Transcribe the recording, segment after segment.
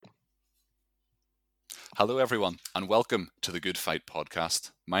Hello, everyone, and welcome to the Good Fight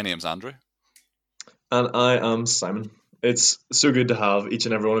podcast. My name's Andrew. And I am Simon. It's so good to have each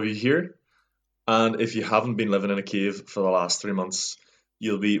and every one of you here. And if you haven't been living in a cave for the last 3 months,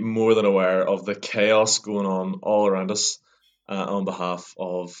 you'll be more than aware of the chaos going on all around us on behalf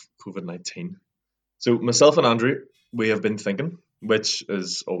of COVID-19. So, myself and Andrew, we have been thinking, which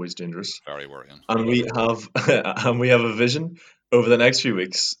is always dangerous. Very worrying. And we have and we have a vision over the next few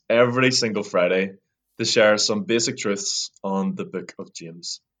weeks, every single Friday, to share some basic truths on the book of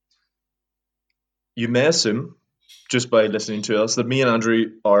James. You may assume, just by listening to us, that me and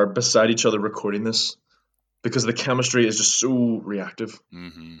Andrew are beside each other recording this because the chemistry is just so reactive.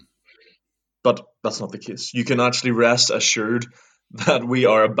 hmm But that's not the case. You can actually rest assured that we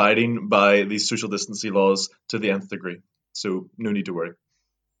are abiding by these social distancing laws to the nth degree. So no need to worry.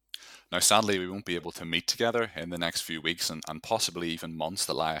 Now, sadly, we won't be able to meet together in the next few weeks and possibly even months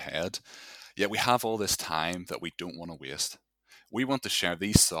that lie ahead. Yet we have all this time that we don't want to waste. We want to share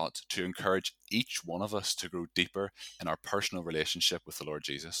these thoughts to encourage each one of us to grow deeper in our personal relationship with the Lord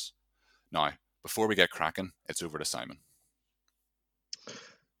Jesus. Now, before we get cracking, it's over to Simon.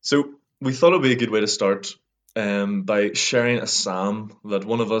 So we thought it would be a good way to start by sharing a psalm that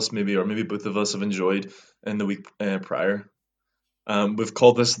one of us, maybe or maybe both of us, have enjoyed in the week prior. We've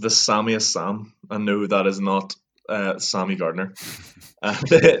called this the Sammiest Psalm, and no, that is not Sammy Gardner.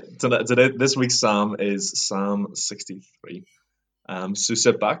 This week's Psalm is Psalm 63. So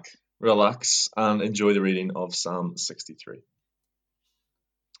sit back, relax, and enjoy the reading of Psalm 63.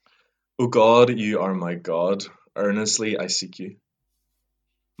 O God, you are my God. Earnestly I seek you.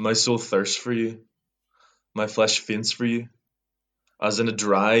 My soul thirsts for you. My flesh faints for you, as in a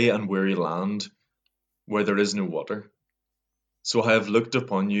dry and weary land where there is no water. So I have looked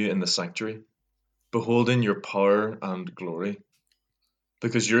upon you in the sanctuary, beholding your power and glory.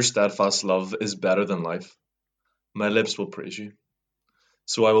 Because your steadfast love is better than life, my lips will praise you.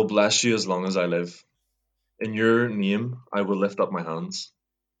 So I will bless you as long as I live. In your name I will lift up my hands.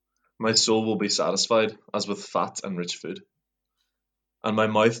 My soul will be satisfied as with fat and rich food, and my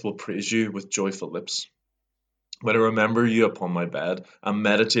mouth will praise you with joyful lips. When I remember you upon my bed and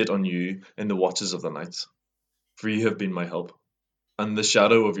meditate on you in the watches of the night, for you have been my help, and in the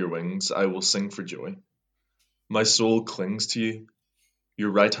shadow of your wings I will sing for joy. My soul clings to you, your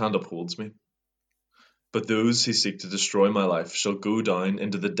right hand upholds me. But those who seek to destroy my life shall go down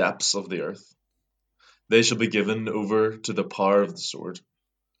into the depths of the earth. They shall be given over to the power of the sword.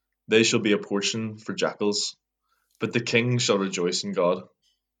 They shall be a portion for jackals, but the king shall rejoice in God.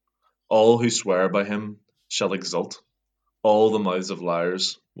 All who swear by him shall exult. All the mouths of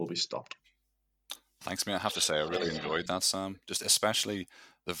liars will be stopped. Thanks, mate. I have to say, I really enjoyed that, Sam. Just especially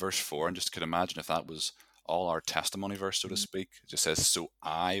the verse 4, and just could imagine if that was all our testimony verse, so to speak. It just says, "So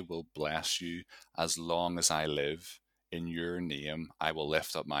I will bless you as long as I live. In your name, I will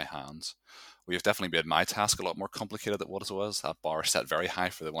lift up my hands." We have definitely made my task a lot more complicated than what it was. That bar set very high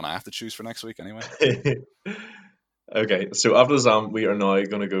for the one I have to choose for next week, anyway. Okay, so after the Psalm, we are now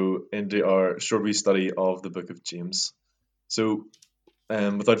going to go into our short wee study of the book of James. So,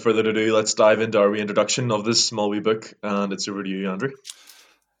 without further ado, let's dive into our reintroduction of this small wee book, and it's over to you, Andrew.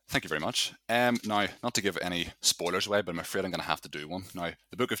 Thank you very much. Now, not to give any spoilers away, but I'm afraid I'm going to have to do one. Now,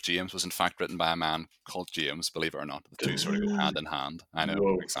 the book of James was in fact written by a man called James, believe it or not. The two sort of go hand in hand. I know,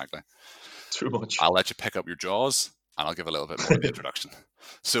 Whoa, exactly. too much. I'll let you pick up your jaws, and I'll give a little bit more of the introduction.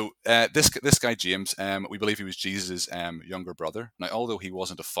 So, this guy James, we believe he was Jesus' younger brother. Now, although he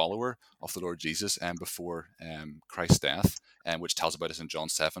wasn't a follower of the Lord Jesus before Christ's death, which tells about us in John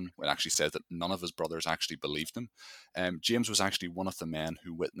 7, when it actually says that none of his brothers actually believed him. James was actually one of the men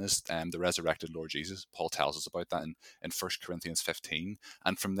who witnessed the resurrected Lord Jesus. Paul tells us about that in 1 Corinthians 15.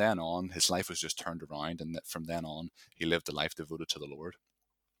 And from then on, his life was just turned around, and from then on, he lived a life devoted to the Lord.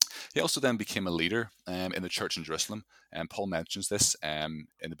 He also then became a leader in the church in Jerusalem, and Paul mentions this in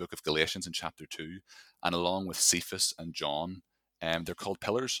the book of Galatians in chapter 2, and along with Cephas and John, they're called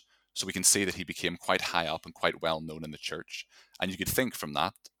pillars. So we can see that he became quite high up and quite well known in the church. And you could think from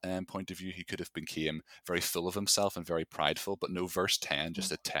that point of view, he could have become very full of himself and very prideful. But no, verse 10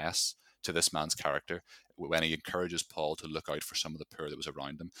 just attests to this man's character when he encourages Paul to look out for some of the poor that was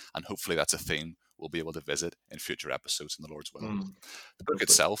around him. And hopefully that's a theme we'll be able to visit in future episodes in the Lord's will. The book Hopefully.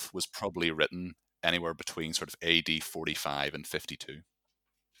 itself was probably written anywhere between sort of AD 45 and 52.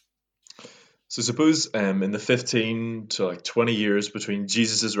 So suppose in the 15 to like 20 years between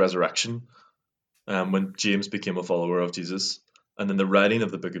Jesus' resurrection, when James became a follower of Jesus, and then the writing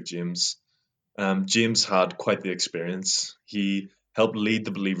of the book of James, James had quite the experience. He helped lead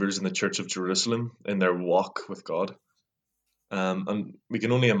the believers in the church of Jerusalem in their walk with God. And we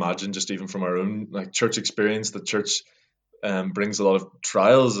can only imagine, just even from our own church experience, that church brings a lot of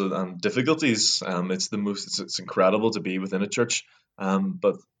trials and difficulties. It's incredible to be within a church,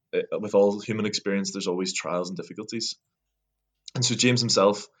 but with all human experience, there's always trials and difficulties. And so James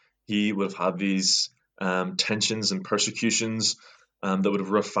himself, he would have had these tensions and persecutions that would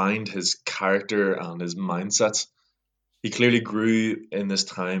have refined his character and his mindset. He clearly grew in this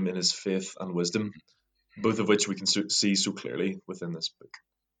time in his faith and wisdom, both of which we can see so clearly within this book.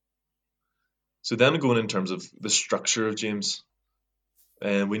 So then going in terms of the structure of James,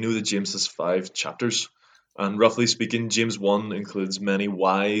 we know that James has 5 chapters, and roughly speaking, James 1 includes many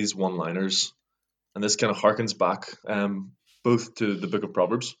wise one-liners, and this kind of harkens back both to the book of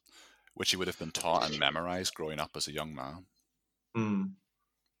Proverbs, which he would have been taught and memorized growing up as a young man.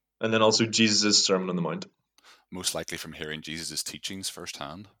 And then also Jesus' Sermon on the Mount. Most likely from hearing Jesus' teachings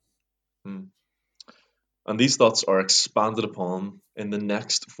firsthand. And these thoughts are expanded upon in the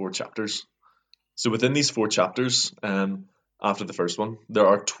next 4 chapters. So within these 4 chapters, after the first one, there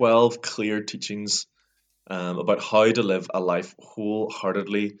are 12 clear teachings about how to live a life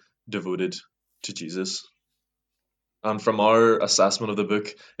wholeheartedly devoted to Jesus. And from our assessment of the book,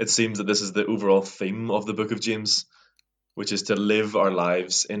 it seems that this is the overall theme of the book of James, which is to live our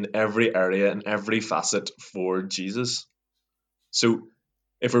lives in every area and every facet for Jesus. So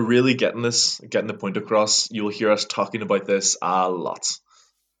if we're really getting the point across, you'll hear us talking about this a lot.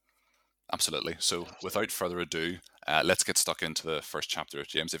 Absolutely. So without further ado, let's get stuck into the first chapter of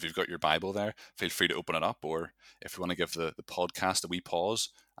James. If you've got your Bible there, feel free to open it up, or if you want to give the podcast a wee pause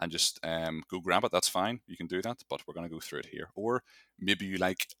and just go grab it, that's fine. You can do that, but we're going to go through it here. Or maybe you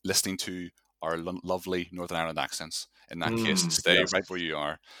like listening to our lovely Northern Ireland accents. In that case, stay right where you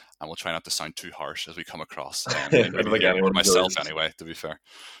are, and we'll try not to sound too harsh as we come across. Or myself anyway, to be fair.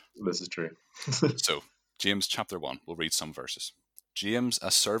 This is true. So, James chapter 1, we'll read some verses. James,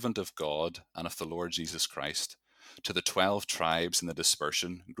 a servant of God and of the Lord Jesus Christ, to the 12 tribes in the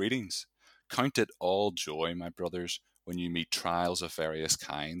dispersion, greetings. Count it all joy, my brothers, when you meet trials of various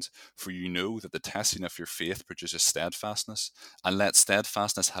kinds, for you know that the testing of your faith produces steadfastness, and let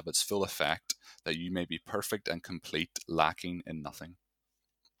steadfastness have its full effect, that you may be perfect and complete, lacking in nothing.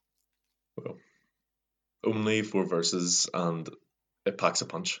 Well, only 4 verses, and it packs a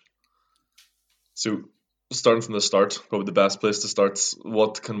punch. So, starting from the start, probably the best place to start,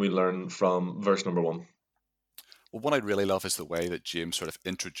 what can we learn from verse number 1? Well, what I really love is the way that James sort of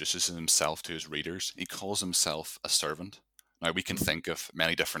introduces himself to his readers. He calls himself a servant. Now, we can think of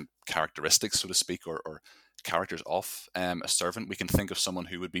many different characteristics, so to speak, or characters of a servant. We can think of someone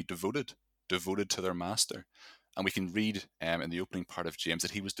who would be devoted to their master. And we can read in the opening part of James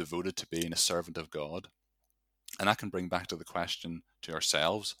that he was devoted to being a servant of God. And that can bring back to the question to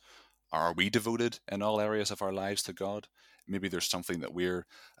ourselves, are we devoted in all areas of our lives to God? Maybe there's something that we're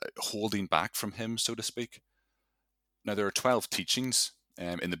holding back from him, so to speak. Now, there are 12 teachings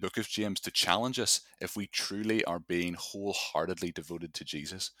in the book of James to challenge us if we truly are being wholeheartedly devoted to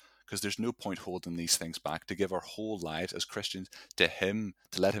Jesus, because there's no point holding these things back, to give our whole lives as Christians to him,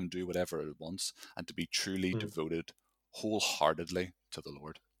 to let him do whatever it wants, and to be truly devoted wholeheartedly to the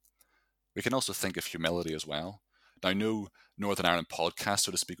Lord. We can also think of humility as well. Now, no Northern Ireland podcast,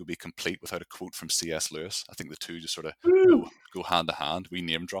 so to speak, would be complete without a quote from C.S. Lewis. I think the two just sort of go hand to hand. We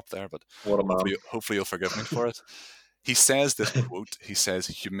name drop there, but hopefully you'll forgive me for it. He says this quote, he says,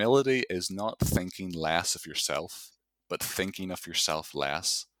 humility is not thinking less of yourself, but thinking of yourself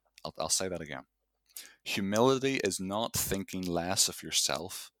less. I'll say that again. Humility is not thinking less of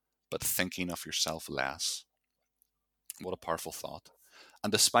yourself, but thinking of yourself less. What a powerful thought.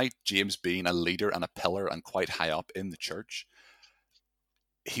 And despite James being a leader and a pillar and quite high up in the church,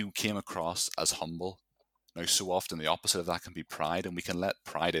 he came across as humble. Now, so often the opposite of that can be pride, and we can let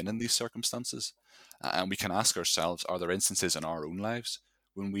pride in these circumstances. And we can ask ourselves, are there instances in our own lives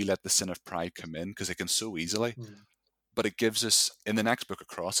when we let the sin of pride come in? Because it can so easily. But it gives us, in the next book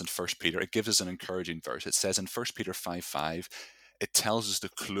across, in 1 Peter, it gives us an encouraging verse. It says in 1 Peter 5:5, it tells us to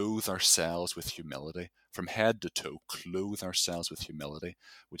clothe ourselves with humility. From head to toe, clothe ourselves with humility,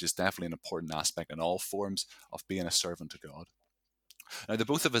 which is definitely an important aspect in all forms of being a servant to God. Now, the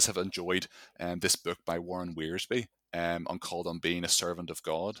both of us have enjoyed this book by Warren Wiersbe, called On Being a Servant of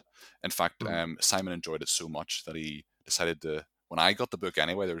God. In fact, Simon enjoyed it so much that he decided to, when I got the book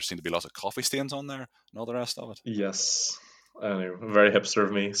anyway, there seemed to be lots of coffee stains on there and all the rest of it. Yes. Anyway, very hipster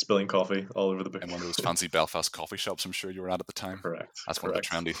of me, spilling coffee all over the book. In one of those fancy Belfast coffee shops I'm sure you were at the time. Correct. That's one of the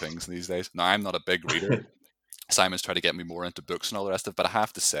trendy things these days. Now, I'm not a big reader. Simon's tried to get me more into books and all the rest of it, but I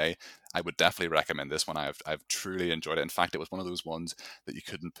have to say, I would definitely recommend this one. I've truly enjoyed it. In fact, it was one of those ones that you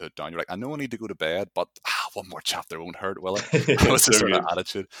couldn't put down. You're like, I know I need to go to bed, but one more chapter won't hurt, will it? That was It's the so sort of good.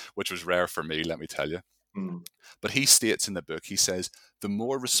 attitude, which was rare for me, let me tell you. Mm, But he states in the book, he says, the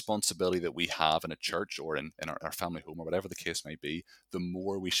more responsibility that we have in a church or in our family home or whatever the case may be, the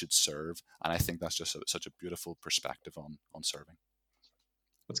more we should serve. And I think that's just such a beautiful perspective on serving.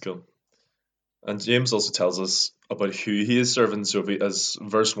 that's cool. And James also tells us about who he is serving. So as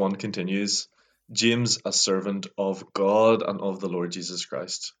verse 1 continues, James, a servant of God and of the Lord Jesus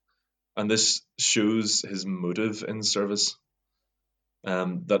Christ. And this shows his motive in service.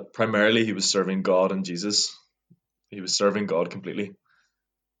 That primarily he was serving God and Jesus. He was serving God completely.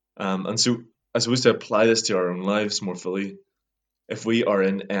 And so I suppose to apply this to our own lives more fully, if we are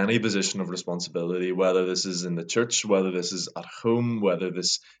in any position of responsibility, whether this is in the church, whether this is at home, whether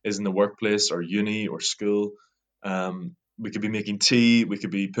this is in the workplace or uni or school, we could be making tea, we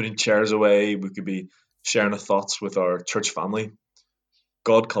could be putting chairs away, we could be sharing our thoughts with our church family.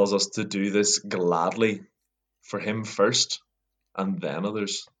 God calls us to do this gladly for Him first and then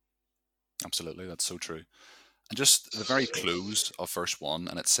others. Absolutely, that's so true. And just the very close of verse 1,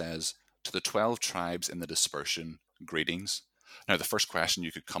 and it says, to the 12 tribes in the dispersion, greetings. Now, the first question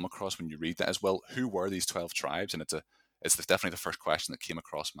you could come across when you read that is, well, who were these 12 tribes? And it's definitely the first question that came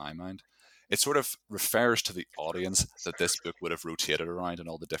across my mind. It sort of refers to the audience that this book would have rotated around and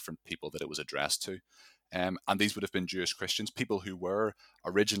all the different people that it was addressed to. And these would have been Jewish Christians, people who were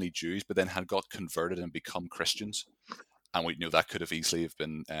originally Jews, but then had got converted and become Christians. And we know that could have easily have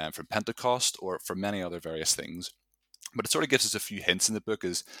been from Pentecost or for many other various things. But it sort of gives us a few hints in the book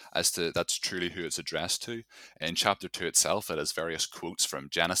as to that's truly who it's addressed to. In chapter 2 itself, it has various quotes from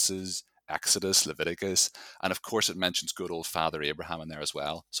Genesis, Exodus, Leviticus, and of course it mentions good old Father Abraham in there as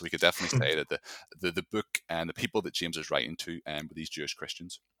well. So we could definitely say that the book and the people that James is writing to were these Jewish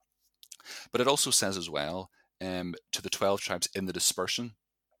Christians. But it also says as well to the 12 tribes in the dispersion.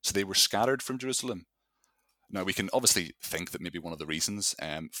 So they were scattered from Jerusalem. Now, we can obviously think that maybe one of the reasons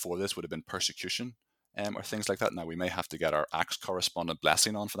for this would have been persecution or things like that. Now, we may have to get our Acts correspondent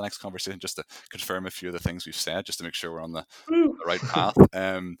blessing on for the next conversation just to confirm a few of the things we've said, just to make sure we're on the right path.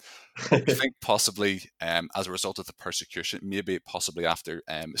 But we think possibly as a result of the persecution, maybe possibly after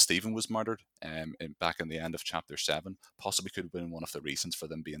Stephen was murdered back in the end of chapter 7, possibly could have been one of the reasons for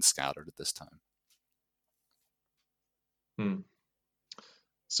them being scattered at this time.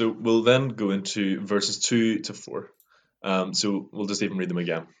 So we'll then go into verses 2 to 4. So we'll just even read them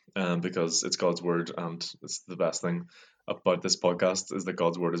again because it's God's word, and it's the best thing about this podcast is that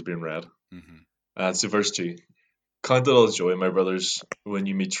God's word is being read. Mm-hmm. So verse 2. Count it all joy, my brothers, when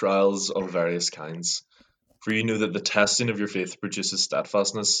you meet trials of various kinds. For you know that the testing of your faith produces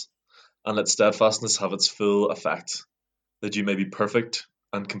steadfastness, and let steadfastness have its full effect, that you may be perfect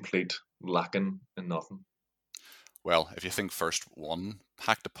and complete, lacking in nothing. Well, if you think first 1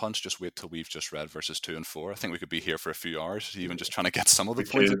 packed a punch, just wait till we've just read verses 2 and 4. I think we could be here for a few hours, even just trying to get some of the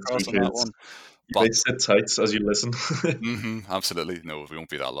points across on that one. You may sit tight as you listen. Absolutely. No, we won't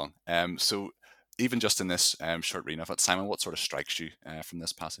be that long. So even just in this short reading of it, Simon, what sort of strikes you from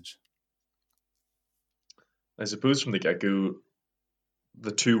this passage? I suppose from the get-go,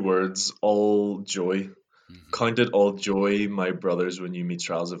 the 2 words, all joy. Mm-hmm. Count it all joy, my brothers, when you meet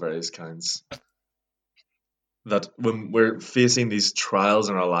trials of various kinds. That when we're facing these trials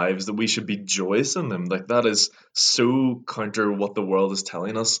in our lives, that we should be joyous in them. Like, that is so counter what the world is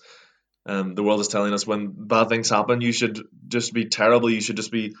telling us. The world is telling us when bad things happen, you should just be terrible. You should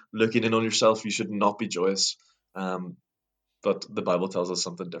just be looking in on yourself. You should not be joyous. But the Bible tells us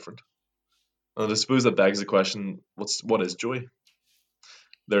something different. And I suppose that begs the question, what is joy?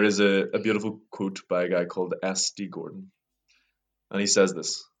 There is a beautiful quote by a guy called S.D. Gordon. And he says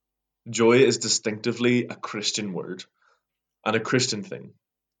this: joy is distinctively a Christian word and a Christian thing.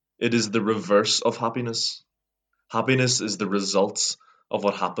 It is the reverse of happiness. Happiness is the result of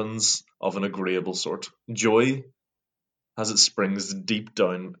what happens of an agreeable sort. Joy has its springs deep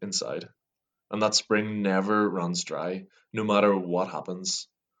down inside, and that spring never runs dry, no matter what happens.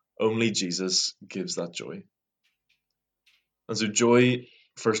 Only Jesus gives that joy. And so joy,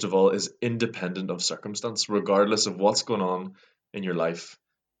 first of all, is independent of circumstance. Regardless of what's going on in your life,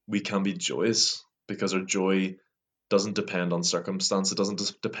 we can be joyous because our joy doesn't depend on circumstance. It doesn't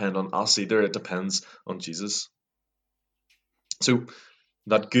depend on us either. It depends on Jesus. So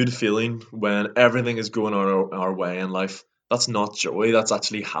that good feeling when everything is going our way in life, that's not joy. That's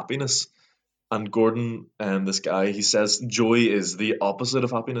actually happiness. And Gordon, this guy, he says joy is the opposite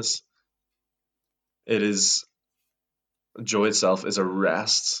of happiness. Joy itself is a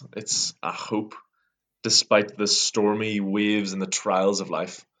rest. It's a hope. despite the stormy waves and the trials of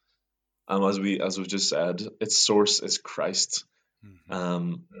life. As we've just said, its source is Christ,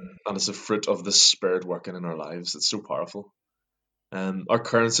 and it's a fruit of the Spirit working in our lives. It's so powerful. Our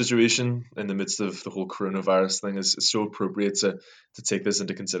current situation in the midst of the whole coronavirus thing is so appropriate to take this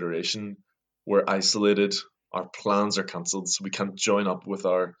into consideration. We're isolated, our plans are cancelled, so we can't join up with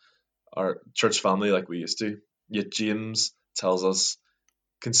our church family like we used to. Yet James tells us,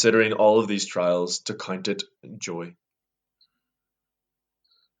 considering all of these trials, to count it joy.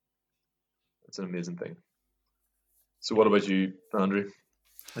 It's an amazing thing. So, what about you, Andrew?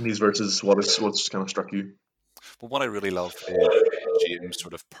 In these verses, what's kind of struck you? Well, what I really love is James'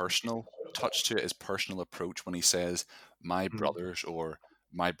 sort of personal touch to it, his personal approach when he says, my Mm, brothers, or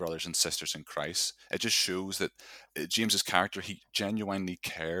my brothers and sisters in Christ. It just shows that James's character, he genuinely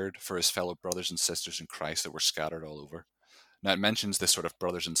cared for his fellow brothers and sisters in Christ that were scattered all over. Now, it mentions this sort of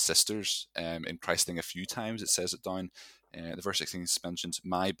brothers and sisters in Christ thing a few times. It says it down. The verse 16 mentions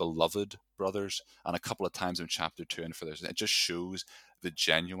my beloved brothers, and a couple of times in chapter 2 and further. It just shows the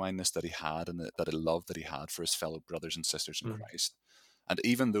genuineness that he had and the love that he had for his fellow brothers and sisters in mm, Christ. And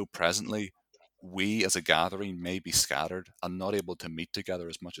even though presently we as a gathering may be scattered and not able to meet together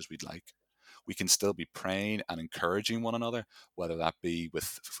as much as we'd like, we can still be praying and encouraging one another, whether that be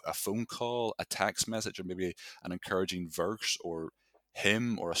with a phone call, a text message, or maybe an encouraging verse or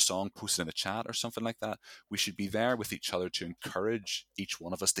hymn or a song posted in the chat or something like that. We should be there with each other to encourage each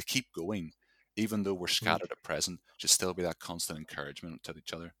one of us to keep going, even though we're mm, scattered at present, should still be that constant encouragement to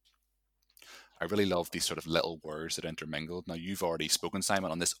each other. I really love these sort of little words that intermingled. Now, you've already spoken,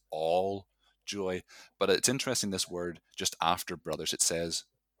 Simon, on this all joy, but it's interesting this word just after brothers, it says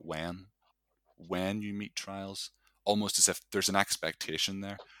when you meet trials, almost as if there's an expectation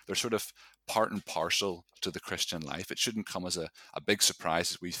there. They're sort of part and parcel to the Christian life. It shouldn't come as a big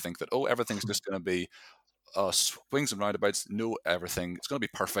surprise as we think that, oh, everything's just going to be swings and roundabouts. No, everything, it's going to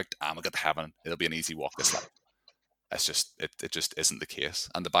be perfect. And we'll get to heaven. It'll be an easy walk this life. It's just, it just isn't the case.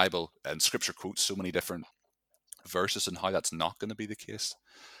 And the Bible and Scripture quotes so many different verses on how that's not going to be the case.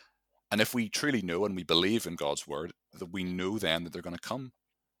 And if we truly know and we believe in God's word, that we know then that they're going to come.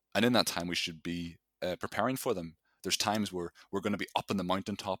 And in that time, we should be preparing for them. There's times where we're going to be up in the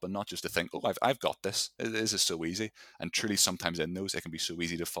mountaintop and not just to think, oh, I've got this. This is so easy. And truly, sometimes in those, it can be so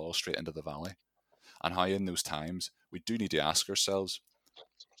easy to fall straight into the valley. And how in those times, we do need to ask ourselves,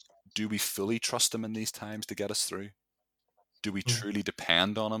 do we fully trust Him in these times to get us through? Do we mm. truly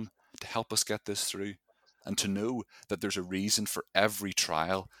depend on Him to help us get this through? And to know that there's a reason for every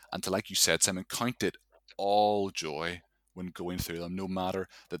trial, and to, like you said, Simon, count it all joy when going through them, no matter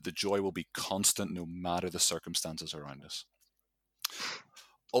that the joy will be constant, no matter the circumstances around us.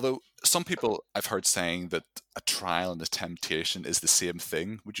 Although some people I've heard saying that a trial and a temptation is the same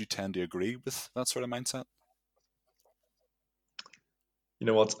thing, would you tend to agree with that sort of mindset? You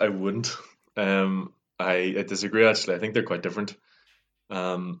know what? I wouldn't. I disagree. Actually, I think they're quite different.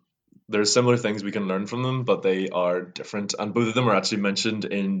 Um, there are similar things we can learn from them, but they are different, and both of them are actually mentioned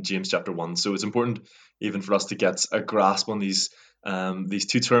in James chapter 1. So it's important even for us to get a grasp on these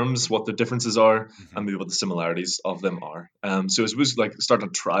two terms, what the differences are, Mm-hmm. and maybe what the similarities of them are. So I suppose like starting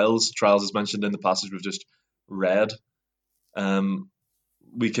on trials. Trials is mentioned in the passage we've just read. Um,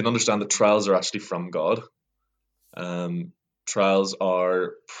 we can understand that trials are actually from God. Um, Trials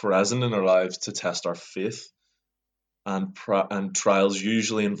are present in our lives to test our faith, and trials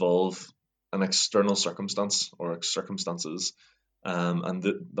usually involve an external circumstance or circumstances, and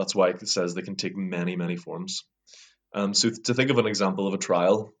that's why it says they can take many forms. So to think of an example of a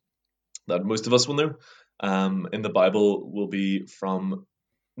trial that most of us will know in the Bible will be from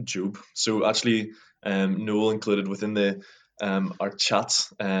Job. So actually, Noel included within the our chat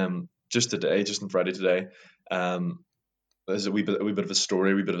just today, just on Friday today, there's a wee bit of a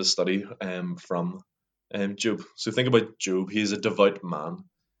story, a wee bit of a study from Job. So think about Job. He's a devout man,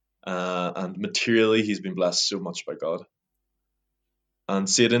 and materially he's been blessed so much by God. And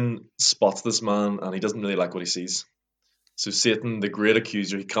Satan spots this man, and he doesn't really like what he sees. So Satan, the great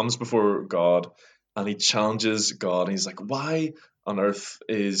accuser, he comes before God, and he challenges God. And he's like, "Why on earth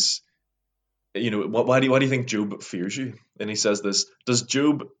is why do you think Job fears you?" And he says this: Does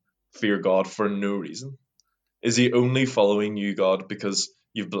Job fear God for no reason? Is he only following you, God, because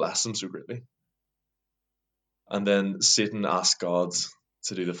you've blessed him so greatly? And then Satan asks God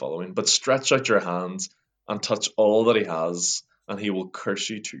to do the following: But stretch out your hands and touch all that he has, and he will curse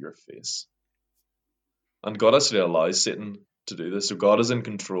you to your face. And God actually allows Satan to do this. So God is in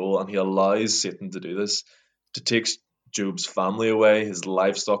control, and he allows Satan to do this, to take Job's family away, his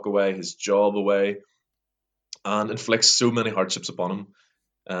livestock away, his job away, and inflicts so many hardships upon him.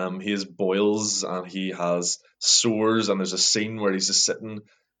 He has boils and he has sores, and there's a scene where he's just sitting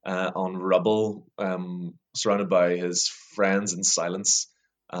on rubble, surrounded by his friends in silence,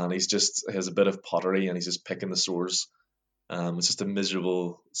 and he has a bit of pottery and he's just picking the sores. It's just a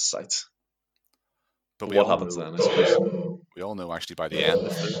miserable sight. But But what happens then, I suppose? we all know actually by the end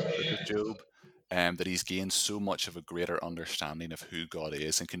of the book of Job, that he's gained so much of a greater understanding of who God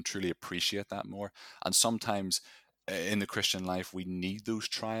is and can truly appreciate that more. And sometimes in the Christian life, we need those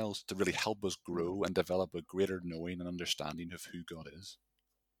trials to really help us grow and develop a greater knowing and understanding of who God is.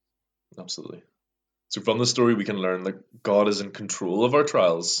 Absolutely. So from the story, we can learn that God is in control of our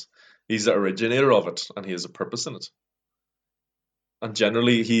trials. He's the originator of it, and he has a purpose in it. And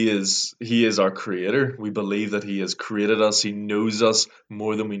generally, he is our creator. We believe that he has created us. He knows us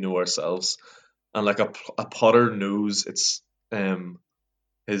more than we know ourselves. And like a potter knows um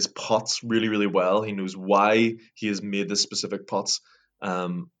his pots really, really well. He knows why he has made the specific pots.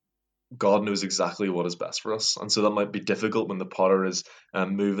 Um, God knows exactly what is best for us, and so that might be difficult when the potter is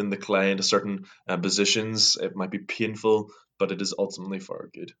moving the clay into certain positions. It might be painful, but it is ultimately for our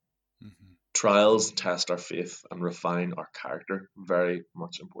good. Mm-hmm. Trials test our faith and refine our character, very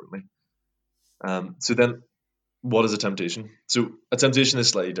much importantly. So then, what is a temptation? So a temptation is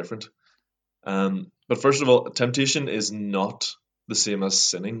slightly different. But first of all, temptation is not the same as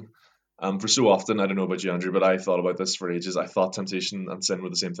sinning. For so often, I don't know about you, Andrew, but I thought about this for ages. I thought temptation and sin were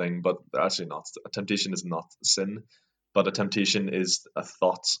the same thing, but they're actually not. A temptation is not sin, but a temptation is a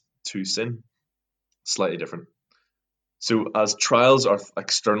thought to sin. Slightly different. So, as trials are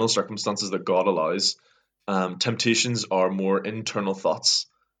external circumstances that God allows, temptations are more internal thoughts,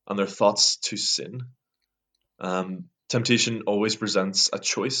 and they're thoughts to sin. Temptation always presents a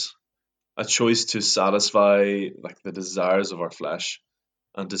choice to satisfy like the desires of our flesh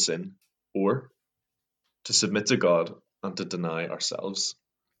and to sin, or to submit to God and to deny ourselves.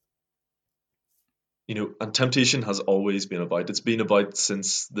 And temptation has always been about. It's been about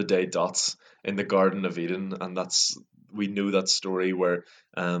since the day dots in the Garden of Eden, and we know that story where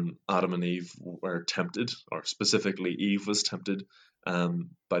Adam and Eve were tempted, or specifically Eve was tempted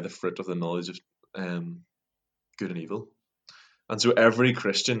by the fruit of the knowledge of good and evil. And so every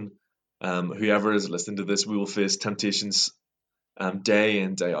Christian, whoever is listening to this, we will face temptations day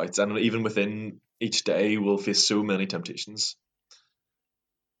in, day out. And even within each day, we'll face so many temptations.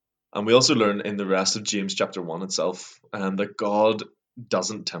 And we also learn in the rest of James chapter 1 itself that God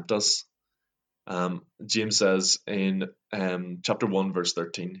doesn't tempt us. James says in chapter 1, verse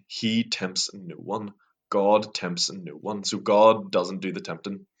 13, he tempts no one. God tempts no one. So God doesn't do the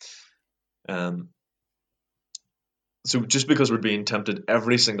tempting. So just because we're being tempted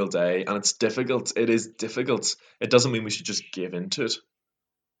every single day and it is difficult, it doesn't mean we should just give into it.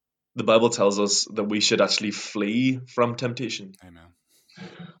 The Bible tells us that we should actually flee from temptation. Amen.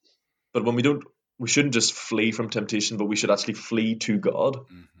 But we shouldn't just flee from temptation, but we should actually flee to God.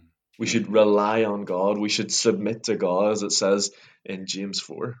 Mm-hmm. We should rely on God. We should submit to God, as it says in James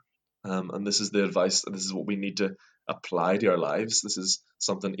 4. And this is the advice, this is what we need to apply to our lives. This is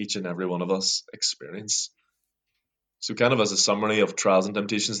something each and every one of us experience. So kind of as a summary of trials and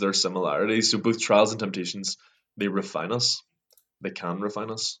temptations, there are similarities. So both trials and temptations, they refine us. They can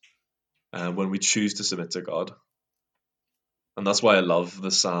refine us when we choose to submit to God. And that's why I love the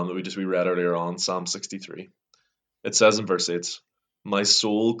psalm that we read earlier on, Psalm 63. It says in verse 8, my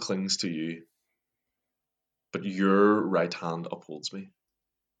soul clings to you, but your right hand upholds me.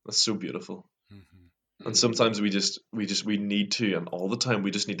 That's so beautiful. Mm-hmm. And sometimes we need to, and all the time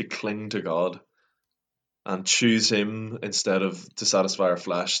we just need to cling to God and choose him instead of to satisfy our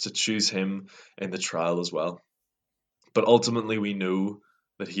flesh, to choose him in the trial as well. But ultimately we know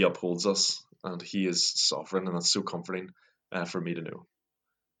that he upholds us and he is sovereign, and that's so comforting for me to know.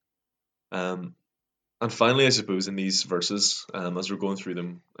 And finally, I suppose in these verses, as we're going through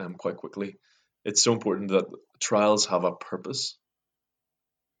them quite quickly, it's so important that trials have a purpose.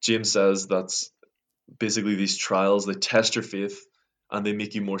 James says that basically these trials, they test your faith and they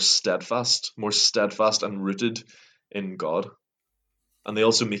make you more steadfast and rooted in God. And they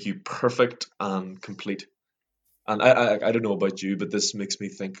also make you perfect and complete. And I don't know about you, but this makes me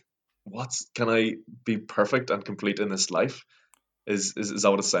think, what can I be perfect and complete in this life? Is that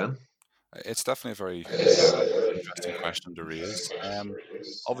what it's saying? It's definitely a very interesting question to raise.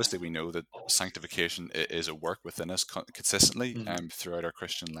 Obviously, we know that sanctification is a work within us consistently throughout our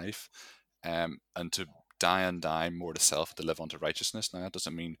Christian life, and to die and die more to self, to live unto righteousness. Now, that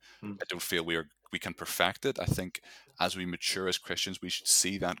doesn't mean I don't feel we can perfect it. I think as we mature as Christians, we should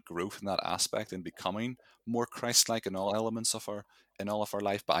see that growth in that aspect and becoming more Christ-like in all elements of all of our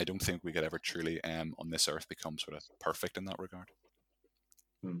life. But I don't think we could ever truly on this earth become sort of perfect in that regard.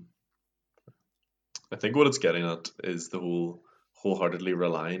 Hmm. I think what it's getting at is the whole wholeheartedly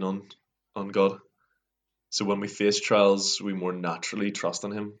relying on God. So when we face trials, we more naturally trust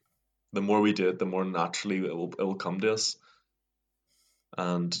in Him. The more we do it, the more naturally it will come to us.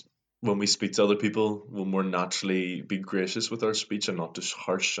 And when we speak to other people, we'll more naturally be gracious with our speech and not just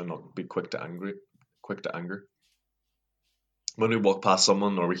harsh and not be quick to anger. When we walk past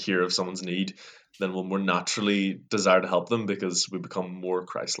someone or we hear of someone's need, then we'll more naturally desire to help them because we become more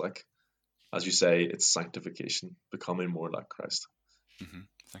Christ-like. As you say, it's sanctification, becoming more like Christ. Mm-hmm.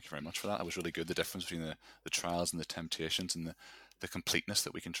 Thank you very much for that. That was really good. The difference between the trials and the temptations and the completeness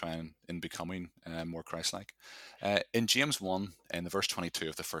that we can try in becoming more Christ-like. In James 1, in the verse 22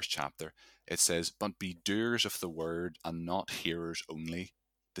 of the first chapter, it says, "But be doers of the word and not hearers only,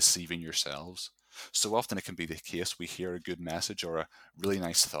 deceiving yourselves." So often it can be the case we hear a good message or a really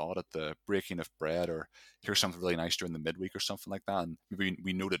nice thought at the breaking of bread, or hear something really nice during the midweek or something like that, and maybe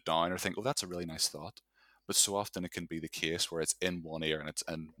we note it down or think, "Oh, that's a really nice thought." But so often it can be the case where it's in one ear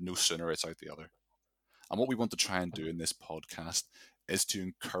and no sooner it's out the other. And what we want to try and do in this podcast is to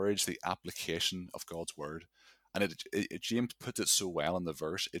encourage the application of God's word. And James puts it so well in the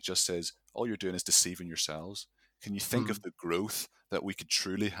verse. It just says, all you're doing is deceiving yourselves. Can you think of Mm. the growth that we could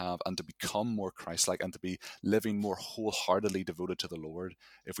truly have and to become more Christ-like and to be living more wholeheartedly devoted to the Lord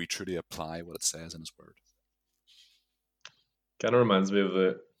if we truly apply what it says in His word? Kind of reminds me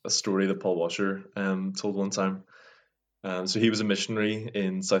of a story that Paul Washer told one time. So he was a missionary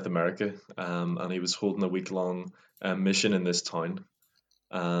in South America, and he was holding a week-long mission in this town.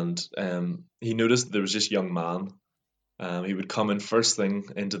 And he noticed there was this young man. He would come in first thing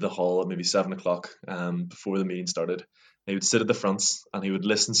into the hall at maybe 7 o'clock before the meeting started. He would sit at the front and he would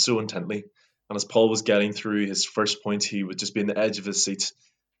listen so intently. And as Paul was getting through his first point, he would just be on the edge of his seat.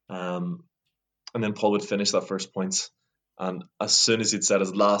 Um, and then Paul would finish that first point. And as soon as he'd said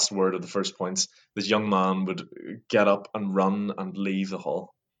his last word of the first point, this young man would get up and run and leave the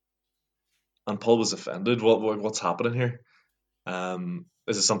hall. And Paul was offended. What's happening here?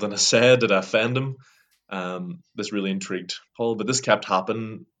 Is it something I said? Did I offend him? This really intrigued Paul, but this kept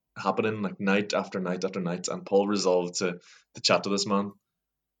happening like night after night after night, and Paul resolved to chat to this man.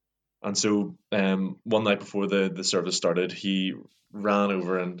 And so one night before the service started, he ran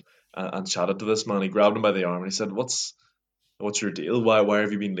over and chatted to this man. He grabbed him by the arm and he said, "What's your deal? Why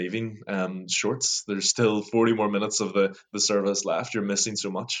have you been leaving shorts? There's still 40 more minutes of the service left. You're missing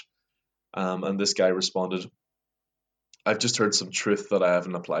so much." And this guy responded, "I've just heard some truth that I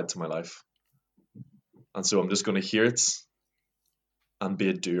haven't applied to my life. And so I'm just going to hear it and be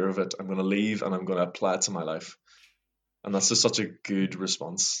a doer of it. I'm going to leave and I'm going to apply it to my life." And that's just such a good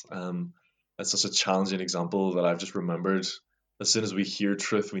response. It's such a challenging example that I've just remembered. As soon as we hear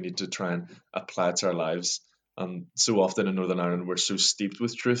truth, we need to try and apply it to our lives. And so often in Northern Ireland, we're so steeped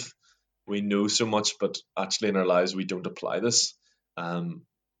with truth. We know so much, but actually in our lives, we don't apply this. And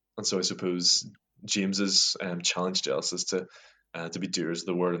so I suppose James's challenge to us is to be doers of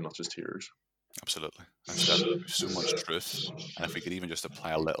the word and not just hearers. Absolutely. I've said so much truth. And if we could even just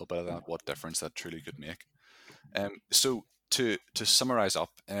apply a little bit of that, what difference that truly could make. So to summarize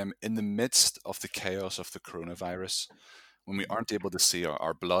up, in the midst of the chaos of the coronavirus, when we aren't able to see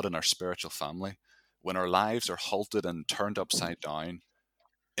our blood and our spiritual family, when our lives are halted and turned upside down,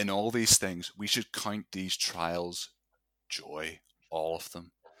 in all these things, we should count these trials joy, all of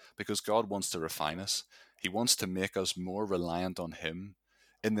them, because God wants to refine us. He wants to make us more reliant on Him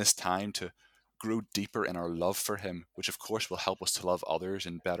in this time, to grow deeper in our love for Him, which of course will help us to love others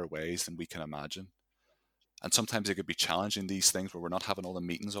in better ways than we can imagine. And sometimes it could be challenging, these things where we're not having all the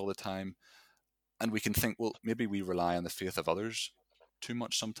meetings all the time. And we can think, well, maybe we rely on the faith of others too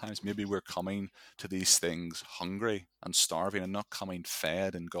much sometimes. Maybe we're coming to these things hungry and starving and not coming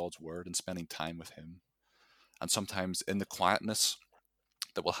fed in God's word and spending time with Him. And sometimes in the quietness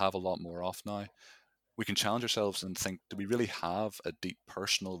that we'll have a lot more of now, we can challenge ourselves and think, do we really have a deep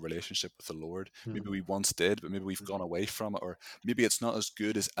personal relationship with the Lord? Maybe we once did, but maybe we've gone away from it, or maybe it's not as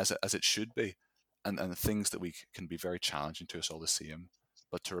good as it should be. And things that we can be very challenging to us all the same.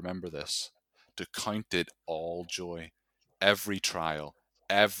 But to remember this, to count it all joy, every trial,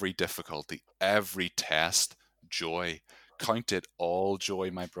 every difficulty, every test, joy. Count it all joy,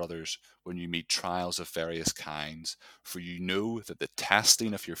 my brothers, when you meet trials of various kinds, for you know that the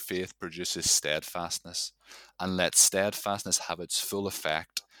testing of your faith produces steadfastness, and let steadfastness have its full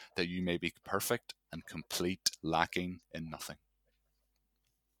effect, that you may be perfect and complete, lacking in nothing.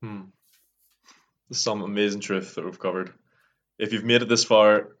 Some amazing truth that we've covered. If you've made it this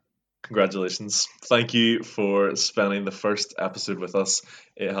far, Congratulations. Thank you for spending the first episode with us.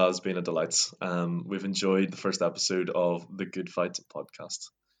 It has been a delight. We've enjoyed the first episode of the Good Fight podcast.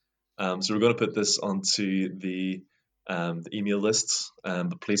 So we're going to put this onto the email list.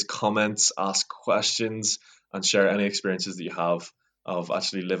 But please comment, ask questions, and share any experiences that you have of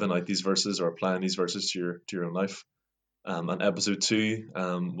actually living out these verses or applying these verses to your own life. And episode 2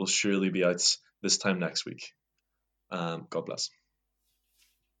 will surely be out this time next week. God bless.